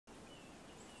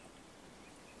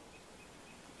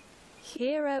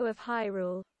Hero of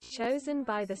Hyrule, chosen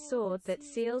by the sword that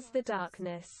seals the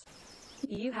darkness.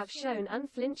 You have shown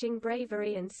unflinching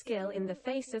bravery and skill in the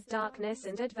face of darkness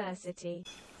and adversity,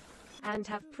 and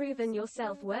have proven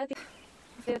yourself worthy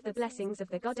of the blessings of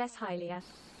the goddess Hylia.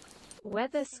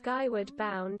 Whether skyward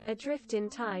bound, adrift in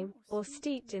time, or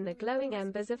steeped in the glowing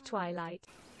embers of twilight,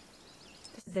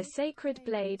 the sacred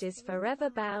blade is forever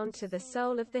bound to the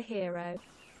soul of the hero.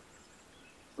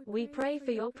 We pray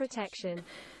for your protection,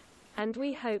 and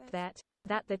we hope that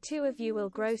the two of you will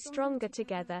grow stronger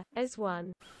together, as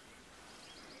one.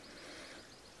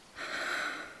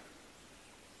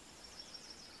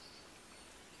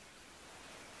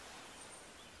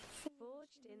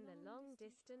 Forged in the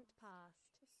long-distant past.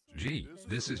 Gee,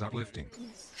 this is uplifting.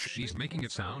 She's making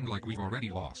it sound like we've already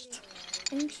lost.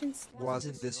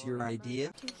 Wasn't this your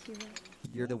idea?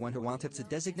 You're the one who wanted to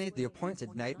designate the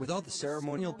appointed knight with all the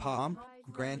ceremonial pomp,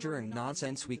 grandeur and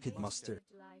nonsense we could muster.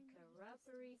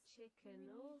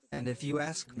 And if you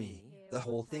ask me, the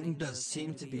whole thing does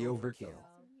seem to be overkill.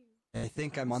 I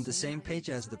think I'm on the same page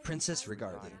as the princess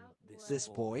regarding this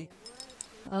boy.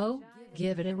 Oh,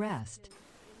 give it a rest.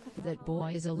 That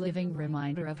boy is a living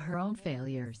reminder of her own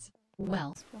failures.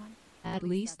 Well, at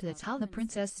least that's how the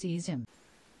princess sees him.